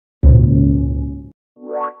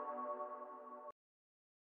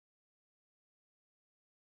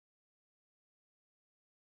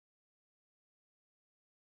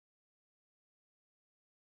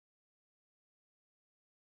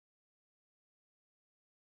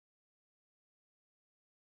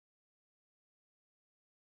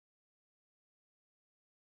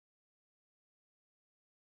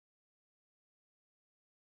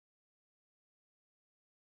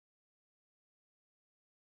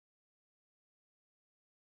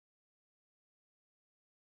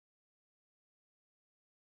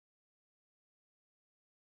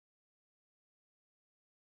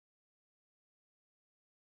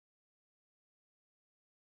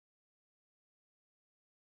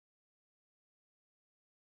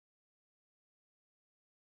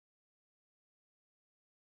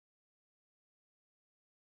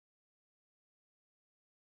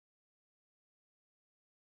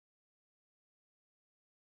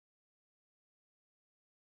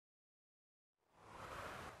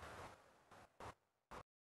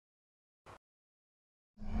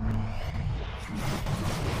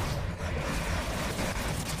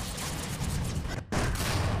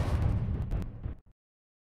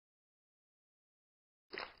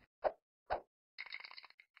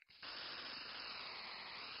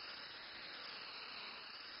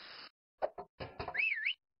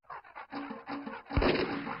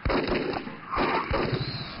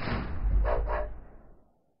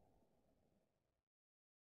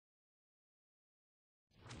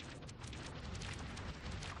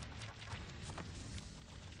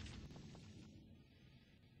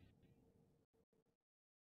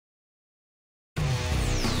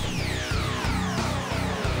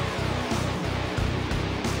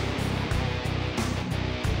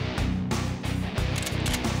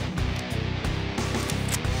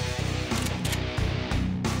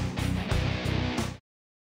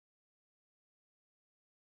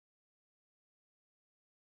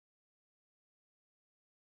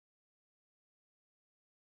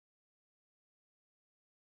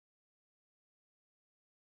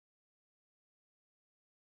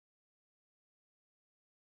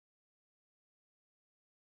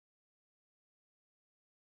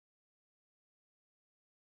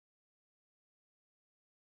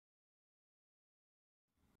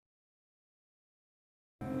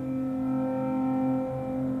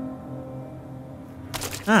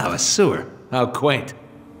Ah, a sewer. How quaint.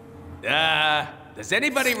 Does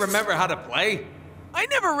anybody remember how to play? I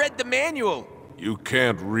never read the manual. You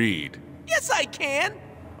can't read. Yes, I can.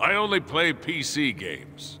 I only play PC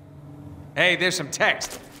games. Hey, there's some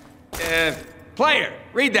text. Player,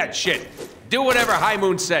 read that shit. Do whatever High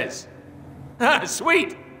Moon says. Ah,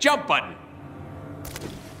 sweet. Jump button.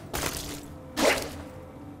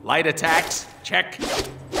 Light attacks, check.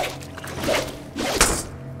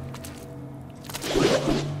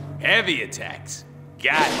 Heavy attacks,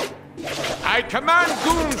 got it. I command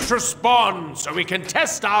goons to spawn so we can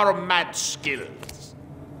test our mad skills.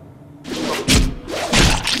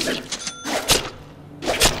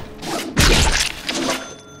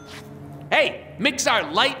 Hey, mix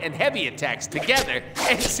our light and heavy attacks together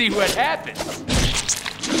and see what happens.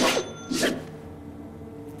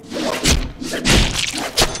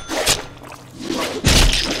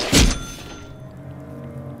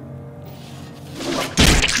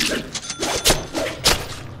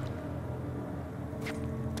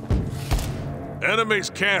 Enemies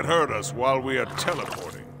can't hurt us while we are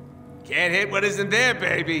teleporting. Can't hit what isn't there,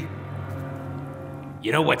 baby.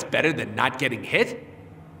 You know what's better than not getting hit?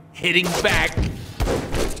 Hitting back.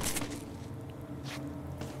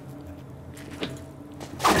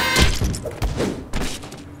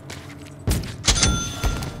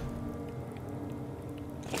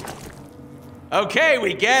 Okay,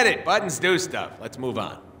 we get it. Buttons do stuff. Let's move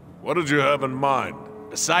on. What did you have in mind?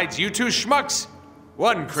 Besides you two schmucks,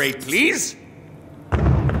 one crate, please.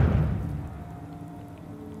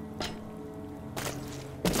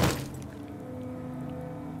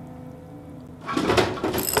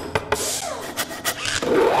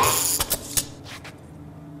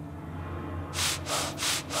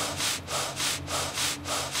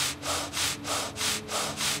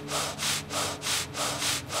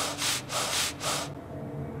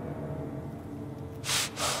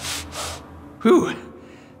 Whew.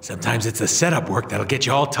 Sometimes it's the setup work that'll get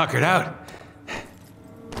you all tuckered out.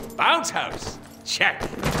 Bounce house, check.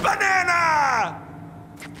 Banana!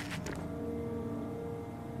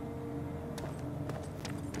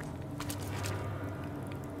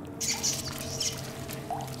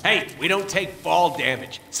 Hey, we don't take fall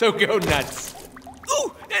damage, so go nuts.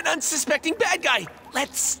 Ooh, an unsuspecting bad guy.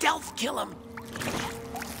 Let's stealth kill him.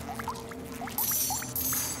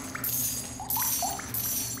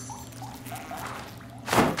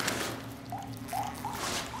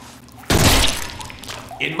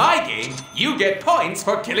 In my game, you get points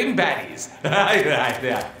for killing baddies.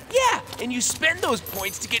 Yeah, and you spend those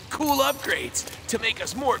points to get cool upgrades to make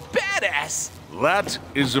us more badass. That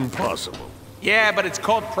is impossible. Yeah, but it's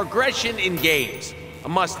called progression in games. A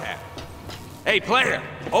must-have. Hey, player,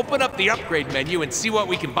 open up the upgrade menu and see what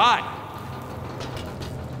we can buy.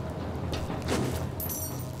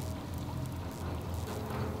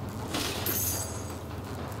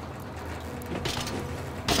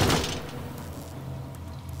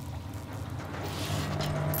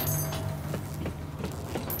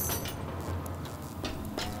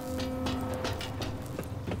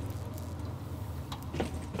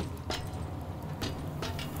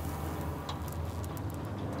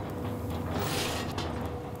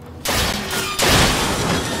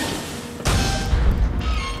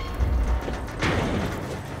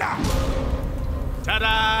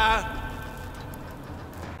 Ta-da!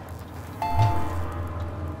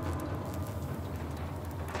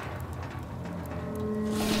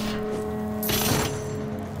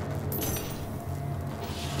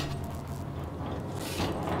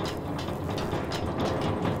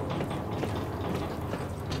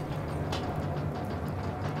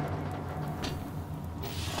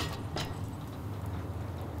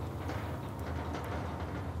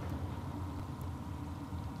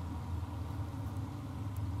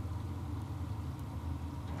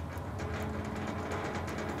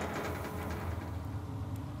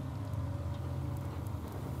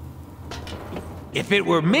 If it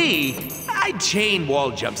were me, I'd chain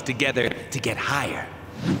wall jumps together to get higher.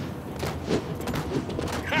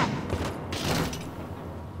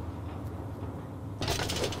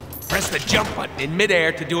 Press the jump button in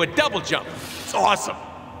midair to do a double jump. It's awesome.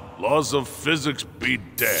 Laws of physics be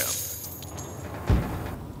damned.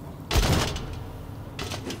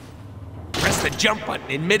 Press the jump button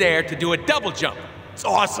in midair to do a double jump. It's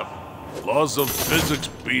awesome. Laws of physics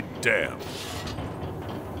be damned.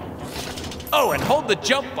 Oh, and hold the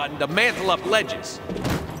jump button to mantle up ledges.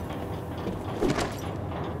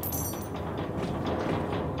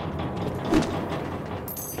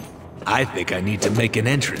 I think I need to make an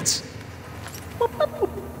entrance.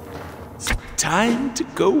 It's time to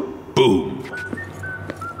go boom.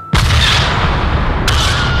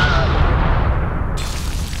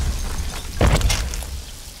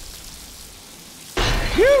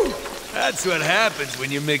 That's what happens when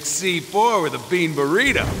you mix C4 with a bean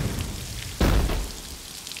burrito.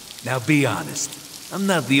 Now be honest. I'm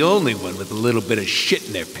not the only one with a little bit of shit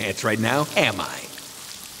in their pants right now, am I?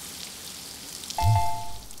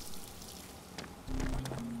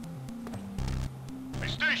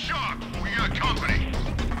 Stay sharp. We got company.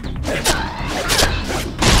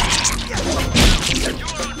 You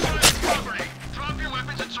are on private property. Drop your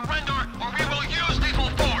weapons and surrender, or we will use lethal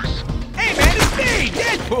force. Hey man, it's me,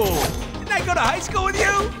 Deadpool! Didn't I go to high school with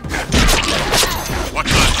you? What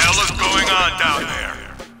the hell is going on down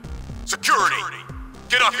there? Security!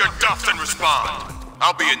 Get off your duffs and respond.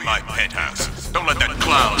 I'll be in my penthouse. Don't let that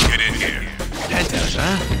clown get in here. Penthouse,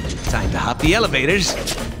 huh? Time to hop the elevators.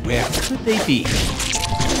 Where could they be?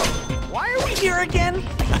 Why are we here again?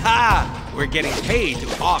 Ha! We're getting paid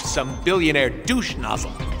to off some billionaire douche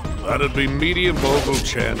nozzle. That'd be media mogul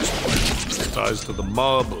Chancellor. Ties to the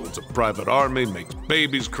mob, owns a private army, makes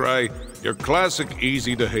babies cry. Your classic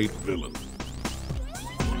easy-to-hate villain.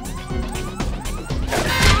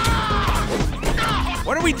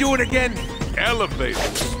 What are we doing again?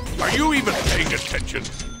 Elevators. Are you even paying attention?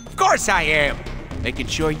 Of course I am. Making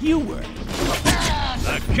sure you were.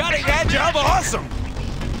 The cutting edge of awesome.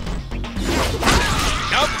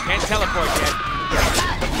 Nope, can't teleport yet.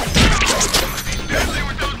 Deadly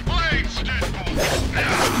with those blades, Deadpool.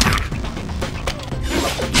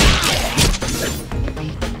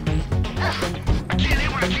 I can't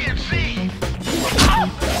hit what I can't see.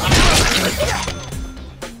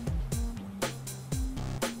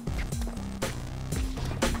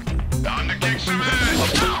 Time to kick some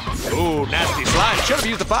ass. Ooh, nasty slide. Should have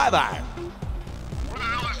used the 5-iron. What the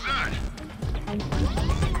hell is that?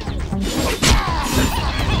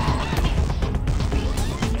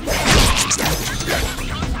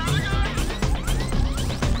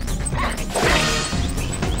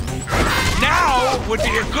 Now would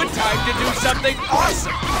be a good time to do something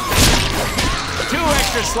awesome. 2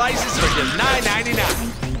 extra slices for just $9.99.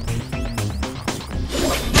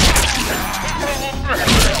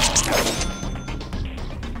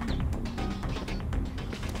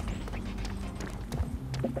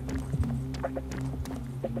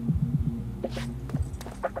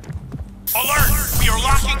 Alert! We are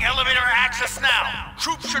locking elevator access now.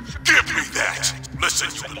 Troops should give me that. Listen,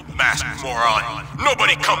 you little masked moron.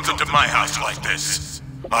 Nobody comes into my house like this.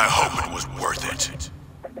 I hope it was worth it.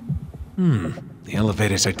 The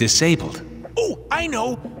elevators are disabled. Oh, I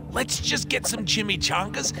know. Let's just get some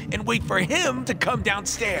chimichangas and wait for him to come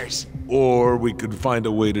downstairs. Or we could find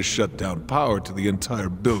a way to shut down power to the entire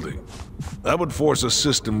building. That would force a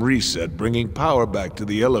system reset, bringing power back to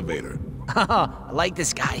the elevator. I like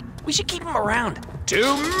this guy. We should keep him around.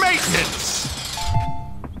 To maintenance!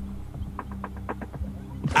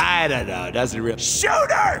 I don't know, doesn't really—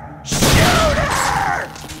 Shooter! Shooter!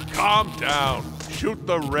 Calm down. Shoot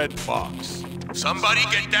the red box. Somebody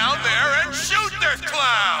get down there and shoot their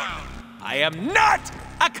clown! I am not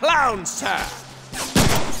a clown, sir!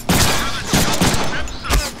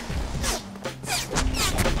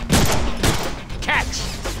 Catch!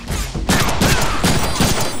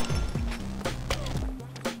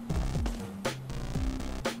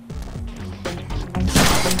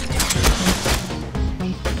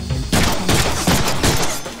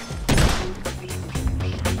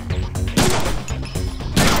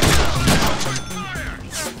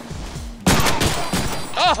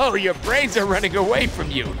 Oh, your brains are running away from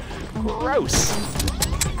you. Gross.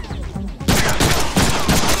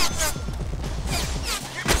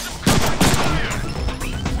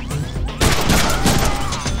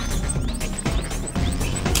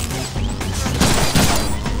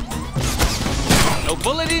 No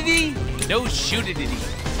bullet-itty, no shoot-it-itty.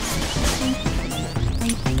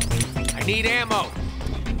 I need ammo.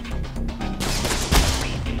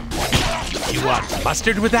 You want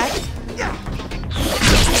mustard with that?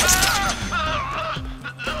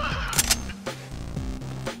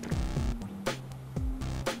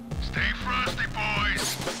 Stay frosty, boys.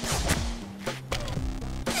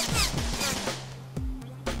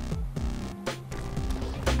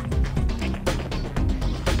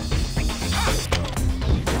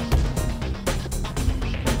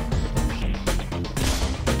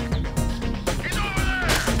 He's over there!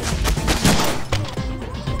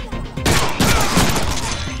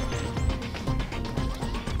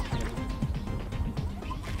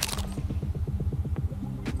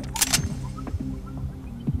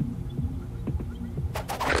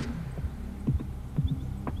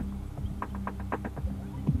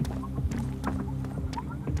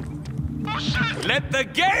 Oh shit! Let the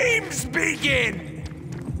games begin!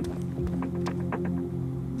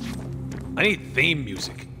 I need theme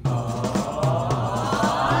music.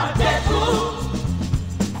 Deadpool,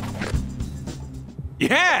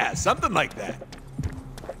 Yeah, something like that.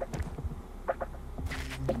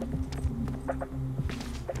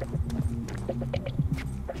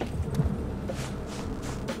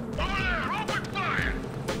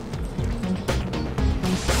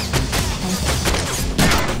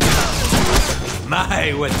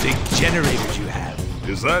 My, what big generators you have.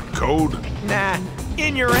 Is that code? Nah,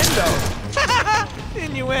 innuendo.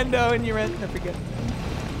 Innuendo, I forget.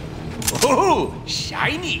 Oh,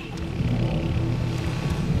 shiny.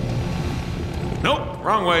 Nope,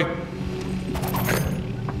 wrong way.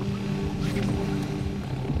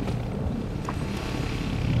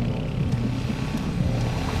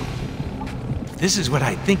 This is what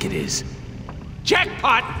I think it is.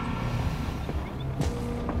 Jackpot!